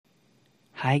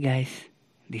Hi guys,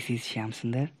 this is Shyam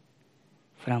Sundar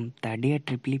from third year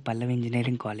Triple Pallav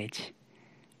Engineering College.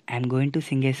 I am going to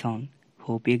sing a song.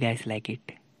 Hope you guys like it.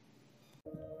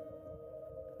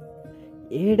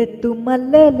 ఏడెత్తు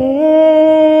మల్లెలే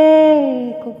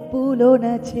కొప్పులోన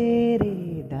చేరే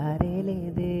దారే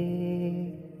లేదే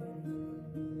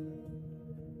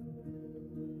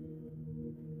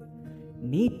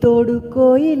నీ తోడు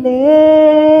కోయిలే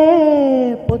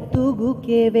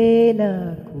పొద్దుగుకే వేళ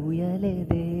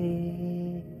కూయలేదే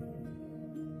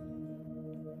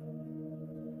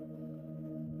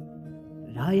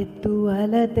రాయత్తు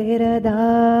అల తెర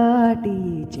దాటి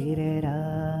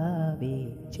చేరరావే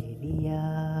చెలియా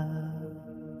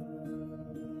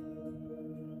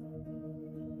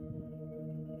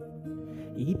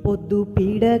ఈ పొద్దు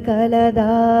పీడకల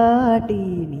దాటి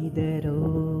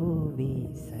నిదరోవే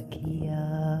సఖియా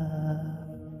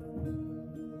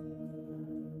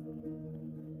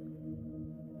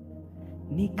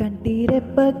నీ కంటి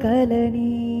రెప్ప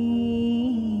కలని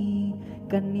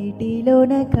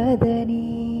కన్నీటిలోన కదని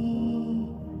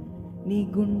నీ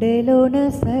గుండెలోన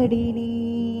సడిని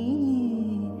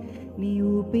నీ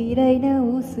ఊపిరైన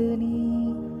ఊసుని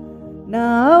నా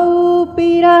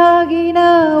ఊపిరాగిన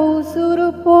ఉసురు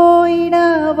పోయిన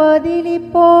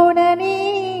వదిలిపోనని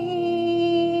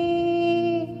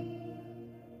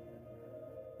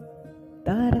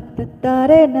తారత్త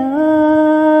తారే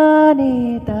నానే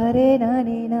తారే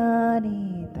నాని నాని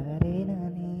తారే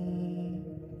నాని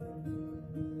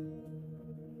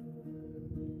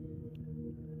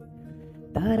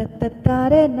తారత్త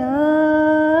తారే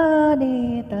నానే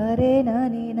తారే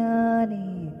నాని నాని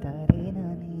తారే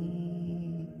నాని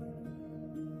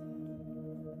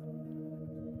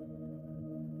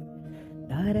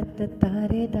తారత్త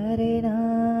తారే తారే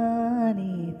నాని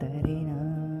తారే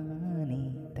నాని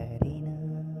తారే నా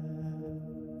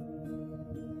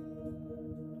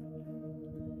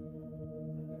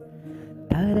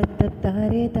తారత్త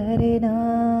తారే తారే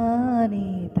నాని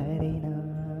తారే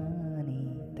నాని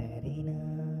తారే నా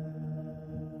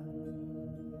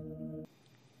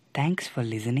Thanks for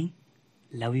listening.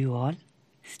 Love you all.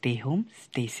 Stay home,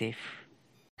 stay safe.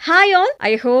 Hi all,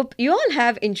 I hope you all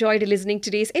have enjoyed listening to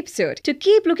today's episode. To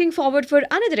keep looking forward for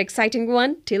another exciting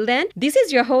one, till then, this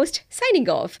is your host signing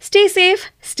off. Stay safe,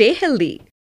 stay healthy.